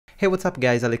Hey, what's up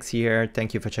guys, Alex here.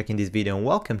 Thank you for checking this video and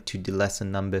welcome to the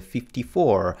lesson number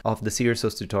 54 of the series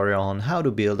of tutorial on how to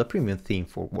build a premium theme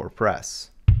for WordPress.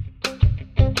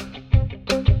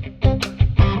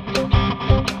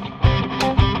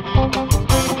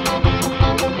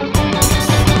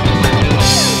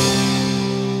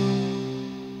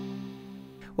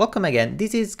 Welcome again.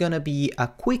 This is gonna be a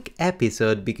quick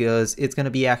episode because it's gonna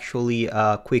be actually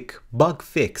a quick bug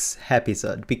fix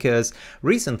episode, because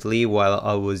recently while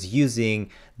I was using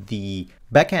the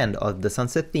backend of the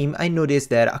Sunset theme, I noticed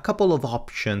that a couple of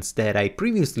options that I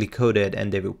previously coded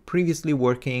and they were previously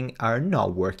working are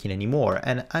not working anymore.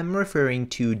 And I'm referring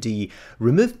to the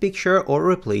remove picture or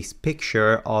replace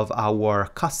picture of our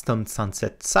custom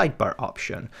Sunset sidebar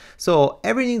option. So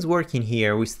everything's working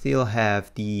here. We still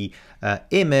have the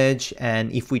image,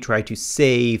 and if we try to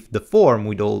save the form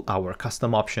with all our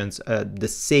custom options, the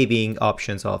saving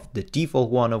options of the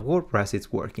default one of WordPress,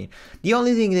 it's working. The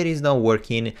only thing that is not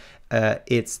working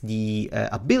it's the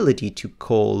ability to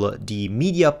call the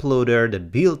media uploader, the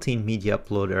built-in media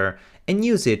uploader, and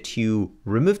use it to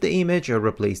remove the image or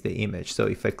replace the image. So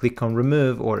if I click on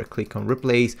remove or I click on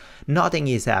replace, nothing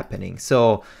is happening.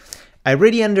 So I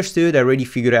already understood, I already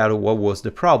figured out what was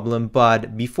the problem,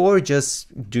 but before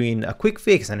just doing a quick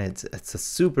fix, and it's a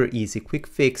super easy quick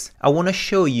fix, I want to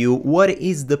show you what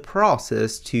is the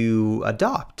process to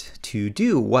adopt, to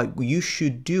do, what you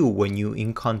should do when you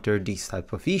encounter these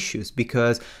type of issues,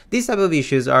 because these type of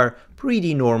issues are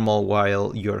pretty normal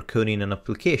while you're coding an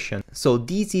application. So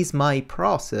this is my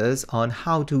process on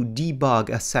how to debug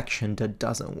a section that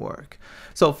doesn't work.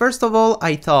 So first of all,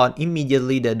 I thought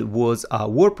immediately that it was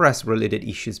WordPress related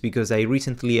issues, because I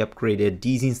recently upgraded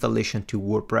this installation to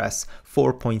WordPress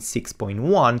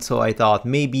 4.6.1. So I thought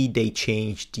maybe they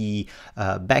changed the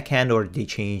backend or they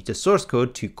changed the source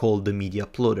code to call the media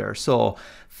uploader. So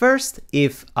first,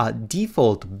 if a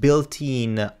default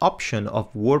built-in option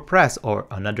of WordPress or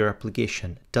another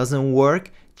application doesn't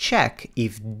work, check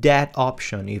if that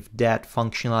option, if that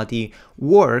functionality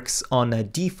works on a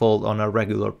default on a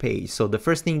regular page. So the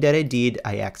first thing that I did,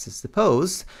 I accessed the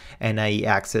post and I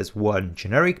accessed one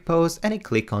generic post and I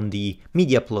click on the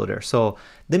media uploader. So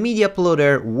the media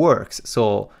uploader works.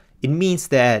 So it means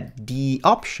that the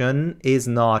option is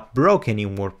not broken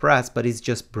in WordPress, but it's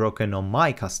just broken on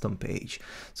my custom page.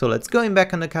 So let's go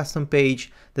back on the custom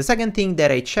page. The second thing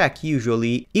that I check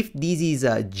usually, if this is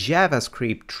a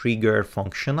JavaScript trigger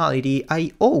functionality,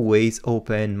 I always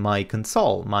open my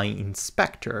console, my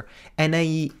inspector, and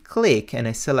I click and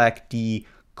I select the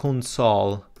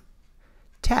console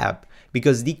tab,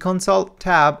 because the console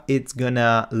tab, it's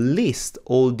gonna list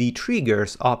all the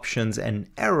triggers, options, and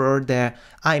error that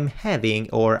I'm having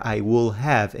or I will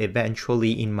have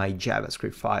eventually in my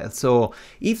JavaScript file. So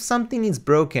if something is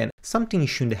broken, something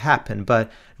should happen, but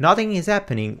nothing is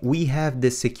happening. We have the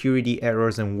security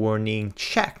errors and warning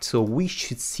checked, so we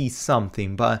should see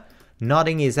something, but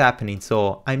nothing is happening.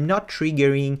 So I'm not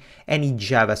triggering any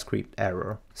JavaScript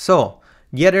error. So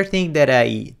the other thing that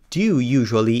I do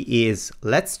usually is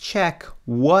let's check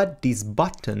what these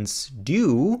buttons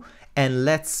do, and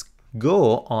let's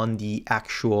go on the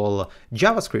actual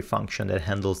JavaScript function that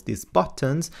handles these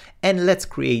buttons, and let's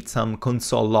create some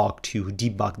console log to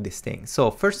debug this thing.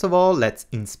 So first of all, let's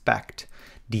inspect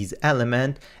this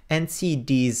element and see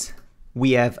these.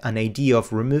 We have an ID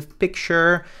of remove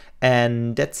picture,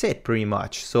 and that's it pretty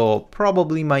much. So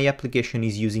probably my application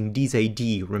is using this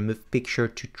ID, remove picture,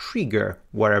 to trigger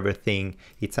whatever thing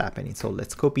it's happening. So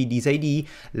let's copy this ID.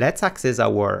 Let's access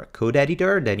our code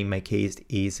editor, that in my case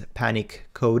is Panic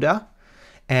Coda.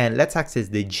 And let's access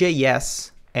the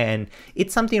JS, and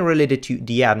it's something related to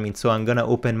the admin. So I'm gonna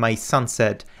open my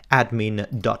sunset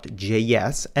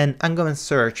admin.js and I'm gonna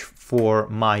search for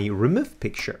my remove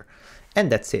picture. And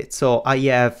that's it. So I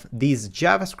have this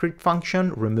JavaScript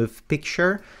function, remove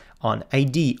picture, on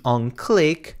ID on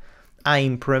click.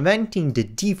 I'm preventing the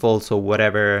default, so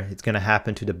whatever is going to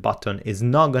happen to the button is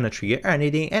not going to trigger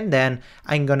anything. And then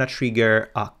I'm going to trigger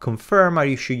a confirm, are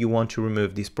you sure you want to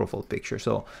remove this profile picture?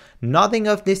 So nothing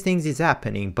of these things is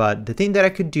happening, but the thing that I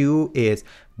could do is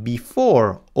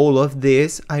before all of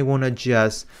this, I want to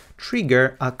just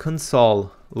trigger a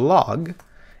console log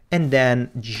and then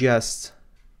just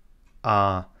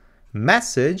a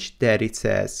message that it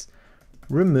says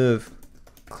remove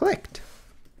clicked.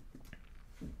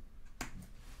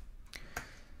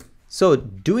 So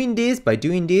by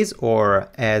doing this, or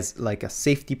as like a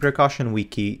safety precaution, we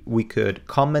could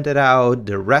comment it out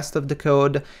the rest of the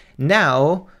code.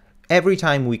 Now every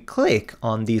time we click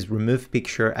on this remove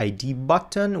picture ID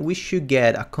button, we should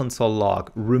get a console log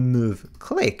remove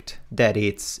clicked that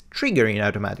it's triggering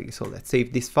automatically. So let's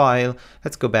save this file.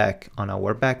 Let's go back on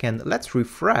our backend. Let's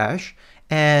refresh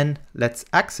and let's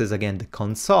access again the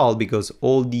console, because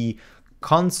all the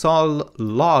console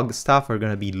log stuff are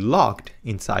going to be logged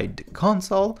inside the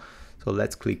console. So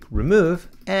let's click remove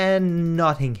and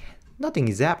nothing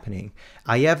is happening.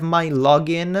 I have my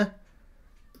login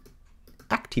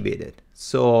activated.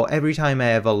 So every time I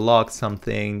have a log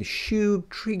something should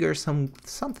trigger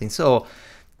something. So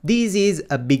this is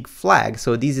a big flag.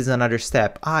 So this is another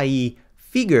step. I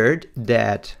figured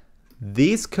that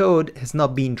this code has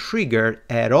not been triggered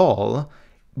at all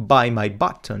by my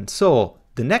button. So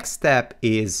the next step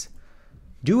is,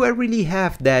 do I really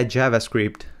have that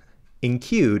JavaScript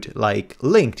enqueued, like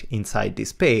linked inside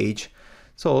this page?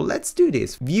 So let's do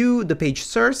this. View the page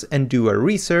source and do a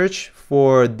research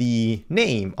for the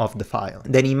name of the file.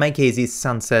 Then in my case it's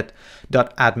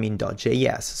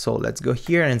sunset.admin.js. So let's go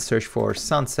here and search for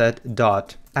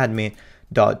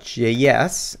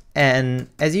sunset.admin.js. And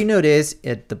as you notice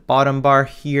at the bottom bar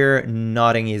here,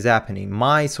 nothing is happening.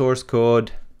 My source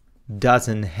code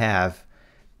doesn't have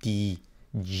the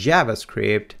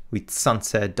JavaScript with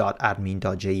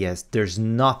sunset.admin.js. There's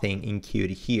nothing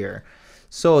enqueued here.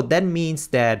 So that means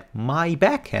that my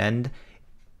backend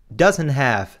doesn't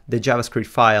have the JavaScript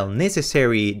file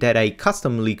necessary that I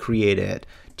customly created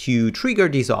to trigger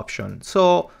this option.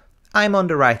 So I'm on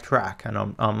the right track and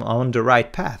I'm on the right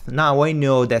path. Now I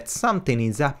know that something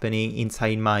is happening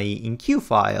inside my enqueue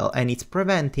file and it's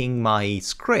preventing my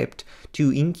script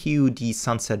to enqueue the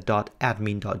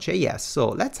sunset.admin.js. So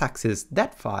let's access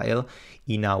that file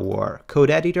in our code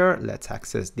editor. Let's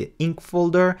access the inc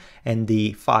folder and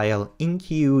the file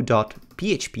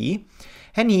enqueue.php.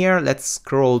 And here, let's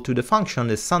scroll to the function,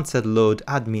 the sunset load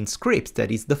admin scripts.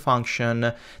 That is the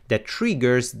function that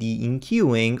triggers the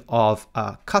enqueuing of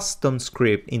a custom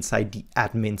script inside the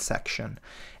admin section.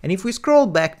 And if we scroll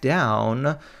back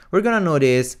down, we're gonna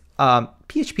notice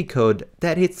PHP code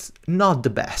that it's not the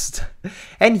best.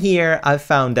 And here I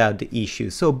found out the issue.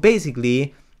 So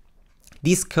basically,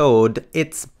 this code,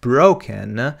 it's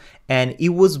broken and it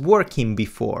was working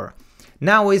before.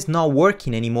 Now it's not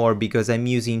working anymore because I'm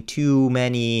using too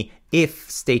many if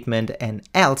statement and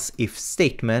else if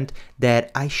statement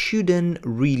that I shouldn't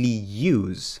really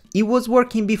use. It was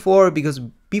working before because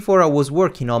before I was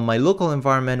working on my local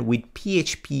environment with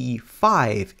PHP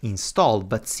 5 installed,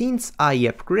 but since I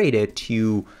upgraded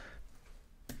to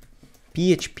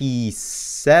PHP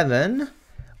 7,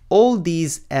 all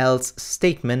these else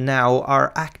statements now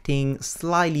are acting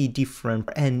slightly different,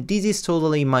 and this is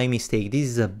totally my mistake. This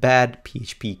is a bad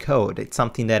PHP code. It's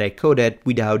something that I coded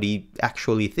without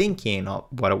actually thinking of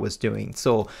what I was doing.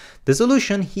 So the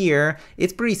solution here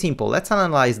is pretty simple. Let's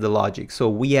analyze the logic. So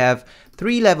we have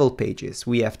 3 level pages.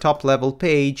 We have top level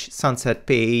page, sunset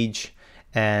page,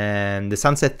 and the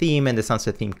sunset theme and the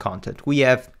sunset theme content. We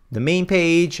have the main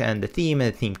page and the theme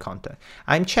and the theme content.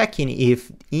 I'm checking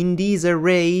if in this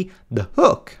array, the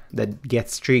hook that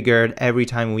gets triggered every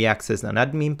time we access an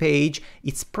admin page,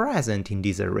 it's present in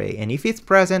this array. And if it's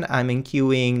present, I'm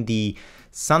enqueuing the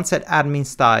sunset admin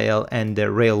style and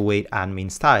the railway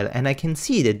admin style. And I can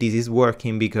see that this is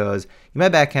working because in my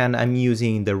backend, I'm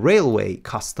using the railway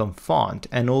custom font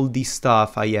and all this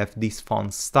stuff, I have this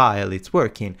font style, it's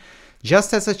working.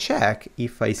 Just as a check,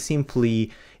 if I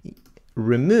simply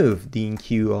remove the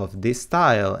enqueue of this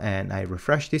style and I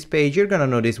refresh this page, you're gonna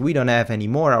notice we don't have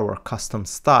anymore our custom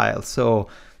style. So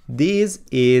this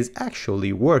is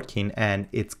actually working and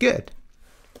it's good.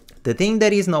 The thing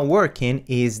that is not working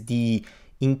is the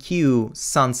enqueue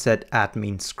sunset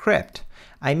admin script.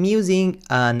 I'm using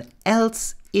an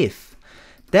else if.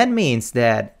 That means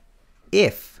that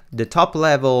if the top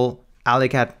level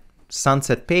allocat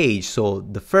sunset page, so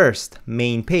the first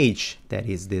main page, that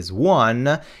is this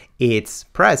one, it's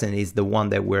present, is the one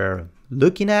that we're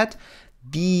looking at,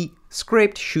 the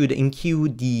script should enqueue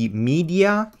the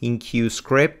media enqueue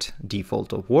script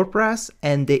default of WordPress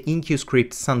and the enqueue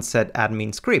script sunset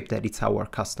admin script, that it's our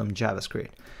custom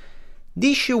JavaScript.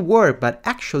 This should work, but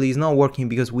actually it's not working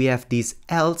because we have this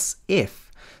else if.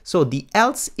 So the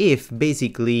else if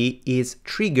basically is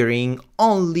triggering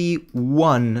only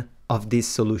one of these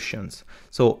solutions.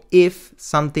 So if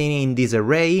something in this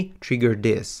array, trigger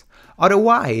this.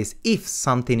 Otherwise, if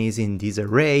something is in this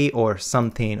array or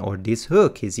something or this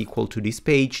hook is equal to this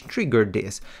page, trigger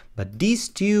this. But these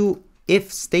two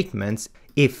if statements,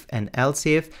 if and else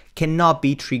if, cannot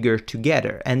be triggered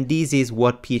together. And this is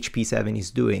what PHP 7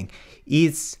 is doing.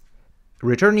 It's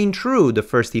returning true the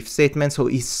first if statement, so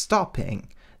it's stopping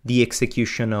the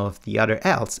execution of the other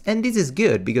else. And this is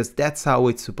good because that's how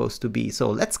it's supposed to be. So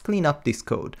let's clean up this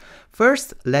code.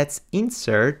 First, let's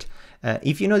insert,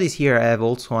 if you notice here, I have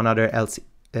also another else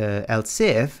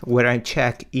if where I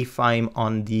check if I'm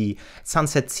on the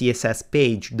Sunset CSS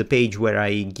page, the page where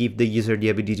I give the user the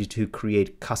ability to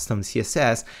create custom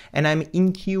CSS, and I'm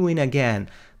enqueuing again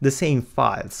the same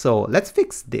file. So let's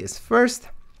fix this. First,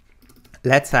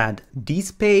 let's add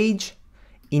this page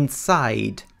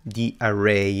inside the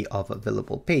array of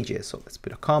available pages. So let's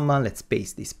put a comma, let's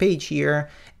paste this page here,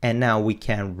 and now we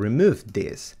can remove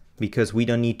this, because we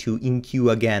don't need to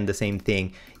enqueue again the same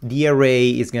thing. The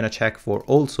array is gonna check for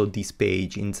also this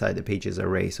page inside the pages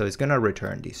array, so it's gonna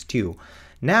return this too.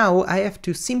 Now I have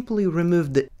to simply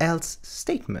remove the else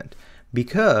statement,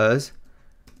 because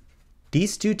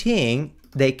these two things,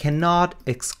 they cannot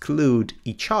exclude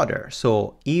each other.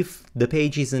 So if the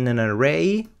page is in an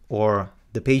array, or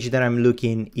the page that I'm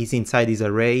looking is inside this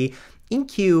array,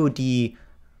 enqueue the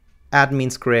admin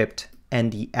script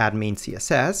and the admin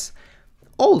CSS.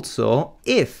 Also,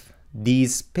 if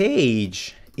this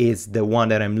page is the one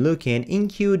that I'm looking,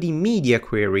 enqueue the media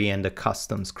query and the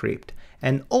custom script.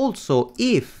 And also,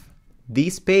 if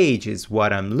this page is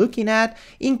what I'm looking at,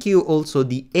 enqueue also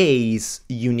the A's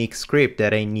unique script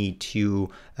that I need to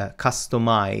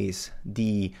customize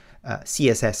the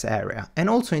CSS area. And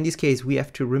also in this case, we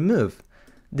have to remove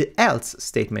the else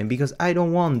statement, because I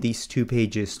don't want these two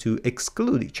pages to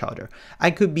exclude each other.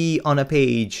 I could be on a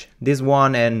page, this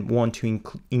one, and want to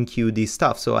enqueue this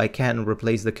stuff, so I can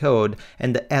replace the code,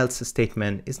 and the else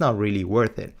statement is not really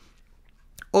worth it.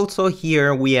 Also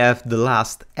here we have the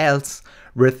last else,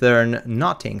 return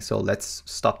nothing. So let's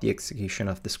stop the execution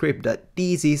of the script. That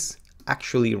this is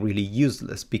actually really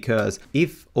useless, because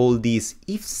if all these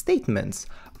if statements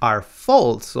are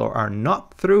false or are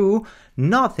not true,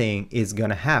 nothing is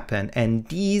gonna happen, and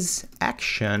this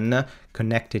action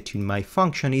connected to my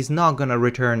function is not gonna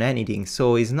return anything.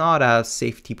 So it's not a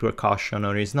safety precaution,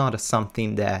 or it's not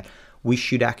something that we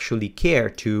should actually care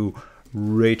to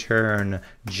return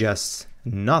just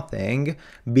nothing,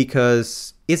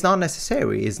 because it's not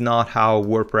necessary. It's not how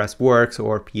WordPress works,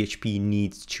 or PHP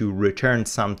needs to return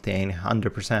something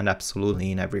 100%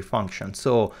 absolutely in every function.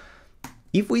 So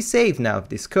if we save now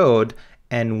this code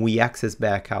and we access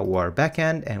back our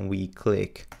backend and we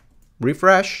click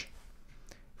refresh,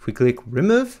 if we click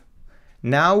remove,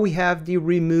 now we have the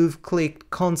remove click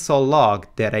console log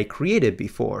that I created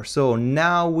before. So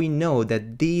now we know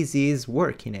that this is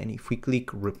working. And if we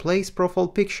click replace profile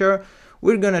picture,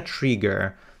 we're gonna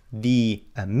trigger the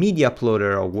media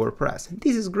uploader of WordPress.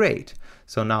 This is great.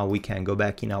 So now we can go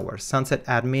back in our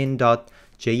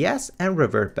sunsetadmin.js and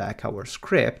revert back our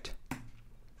script.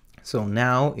 So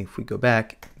now if we go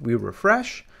back, we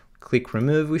refresh, click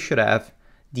remove, we should have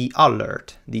the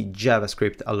alert, the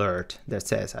JavaScript alert that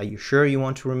says, are you sure you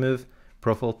want to remove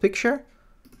profile picture?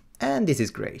 And this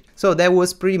is great. So that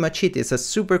was pretty much it. It's a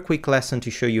super quick lesson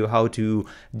to show you how to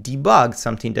debug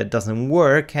something that doesn't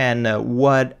work, and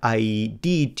what I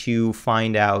did to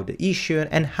find out the issue,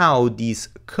 and how this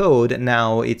code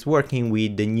now it's working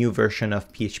with the new version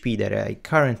of PHP that I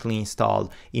currently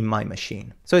installed in my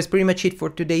machine. So it's pretty much it for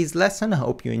today's lesson. I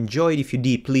hope you enjoyed. If you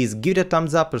did, please give it a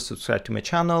thumbs up or subscribe to my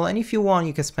channel. And if you want,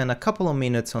 you can spend a couple of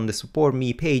minutes on the support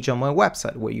me page on my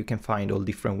website, where you can find all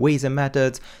different ways and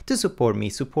methods to support me,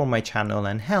 support my channel,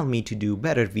 and help me to do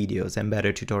better videos and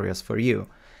better tutorials for you.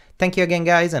 Thank you again,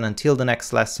 guys, and until the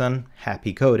next lesson,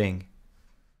 happy coding!